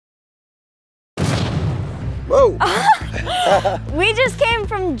Whoa. We just came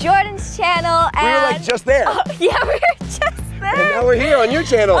from Jordan's channel and... We were like just there. Yeah, we were just there. And now we're here on your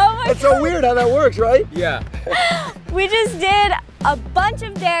channel. Oh my That's God. so weird how that works, right? Yeah. We just did a bunch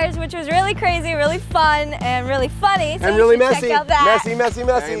of dares, which was really crazy, really fun, and really funny. So And really you should messy. Check out that. Messy.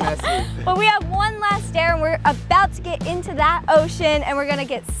 Very messy. But we have one last dare, and we're about to get into that ocean, and we're gonna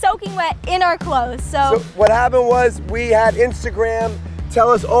get soaking wet in our clothes. So what happened was we had Instagram tell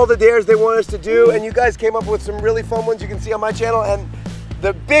us all the dares they want us to do, and you guys came up with some really fun ones you can see on my channel, and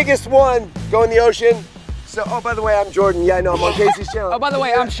the biggest one, go in the ocean. So, oh, by the way, I'm Jordan. Yeah, I know, I'm on Kaycee's channel. Oh, by the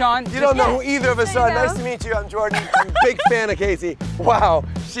way, I'm Sean. You don't know who either of us There are. you go. Nice to meet you. I'm Jordan. I'm a big fan of Kaycee. Wow,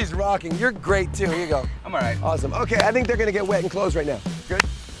 she's rocking. You're great, too. Here you go. I'm all right. Awesome. Okay, I think they're going to get wet in clothes right now. Good?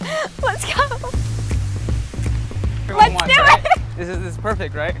 Let's go. Everyone Let's wants, do right? it. This is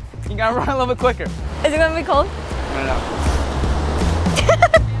perfect, right? You gotta run a little bit quicker. Is it gonna be cold? I don't know.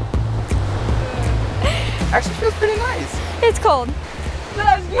 Actually feels pretty nice. It's cold.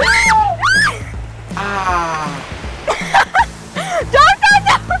 Let's go! Ah.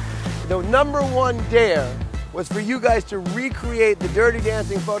 Don't. The number one dare was for you guys to recreate the Dirty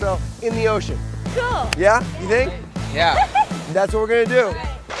Dancing photo in the ocean. Cool. Yeah? You think? Yeah. That's what we're going to do.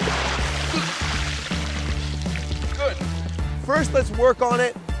 Good. First, let's work on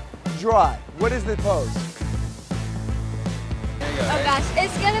it dry. What is the pose? There you go. Oh gosh,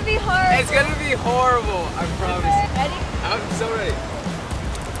 it's gonna be horrible. It's gonna be horrible, I promise. Ready? I'm so ready.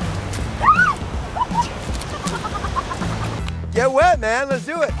 Get wet, man. Let's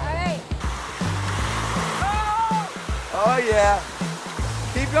do it. All right. Oh, yeah.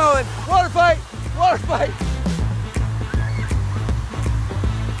 Keep going. Water fight. Water fight.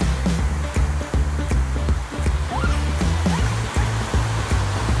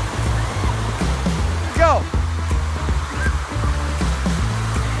 Go.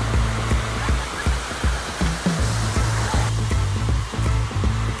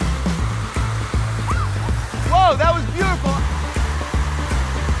 Whoa, that was beautiful.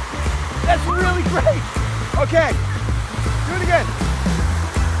 That's really great. Okay, do it again.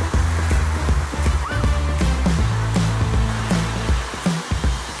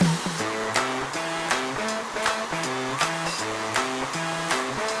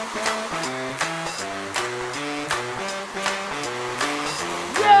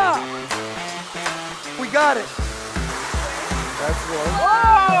 Yeah! We got it. That's one.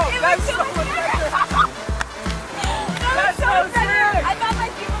 Whoa! It That's was so so much much better. That was That's so better. sick. I thought my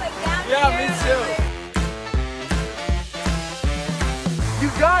feet were like down Yeah, here. me too. You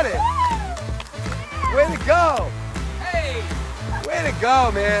got it. Way to go. Hey! Way to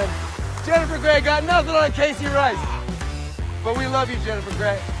go, man. Jennifer Gray got nothing on Kaycee Rice. But we love you, Jennifer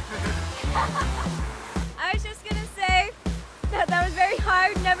Gray. I was just gonna say that was very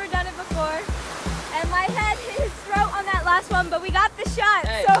hard, never done it before. And my head hit his throat on that last one, but we got the shot.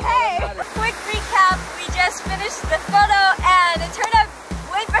 Hey, so all hey, that matters. quick recap. We just finished the photo and it turned out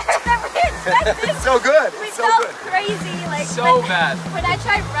way better than we expected. It's so good. We It's so felt good. crazy. Like So bad. When I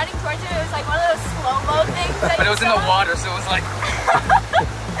tried running towards it, it was like one of those slow-mo things. That But it you was in the saw. water, so it was like...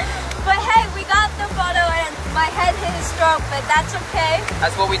 But hey, we got the photo and my head hit his throat, but that's okay.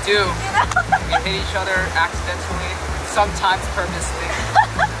 That's what we do. You know? We hit each other accidentally, sometimes purposely.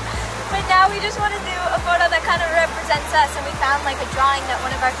 But now we just want to do a photo that kind of represents us, and we found like a drawing that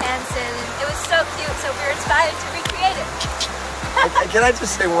one of our fans did, and it was so cute, so we were inspired to recreate it. Can I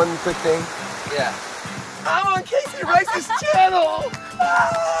just say one quick thing? Yeah. I'm on Kaycee Rice's channel.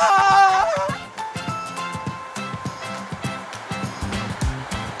 Ah!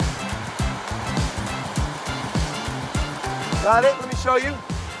 Got it? Let me show you.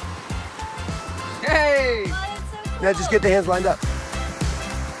 Hey! Oh, that's so cool. Now just get the hands lined up.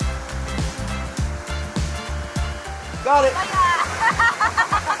 Got it.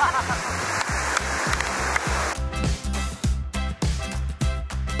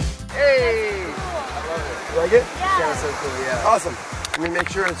 Hey! You like it? Yeah. That was so cool, yeah. Awesome. Let me make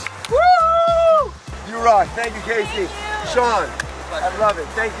sure it's... Woo! You rock. Thank you, Kaycee. Thank you. Sean, I love it.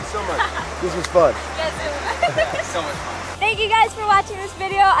 Thank you so much. This was fun. Yes. So much fun. Thank you guys for watching this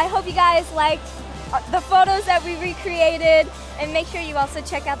video. I hope you guys liked the photos that we recreated, and make sure you also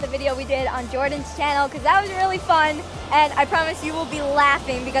check out the video we did on Jordan's channel because that was really fun, and I promise you will be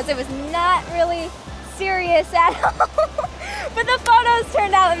laughing because it was not really serious at all. But the photos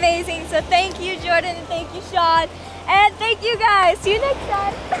turned out amazing, so thank you, Jordan, and thank you, Sean, and thank you guys. See you next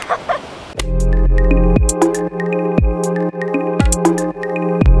time.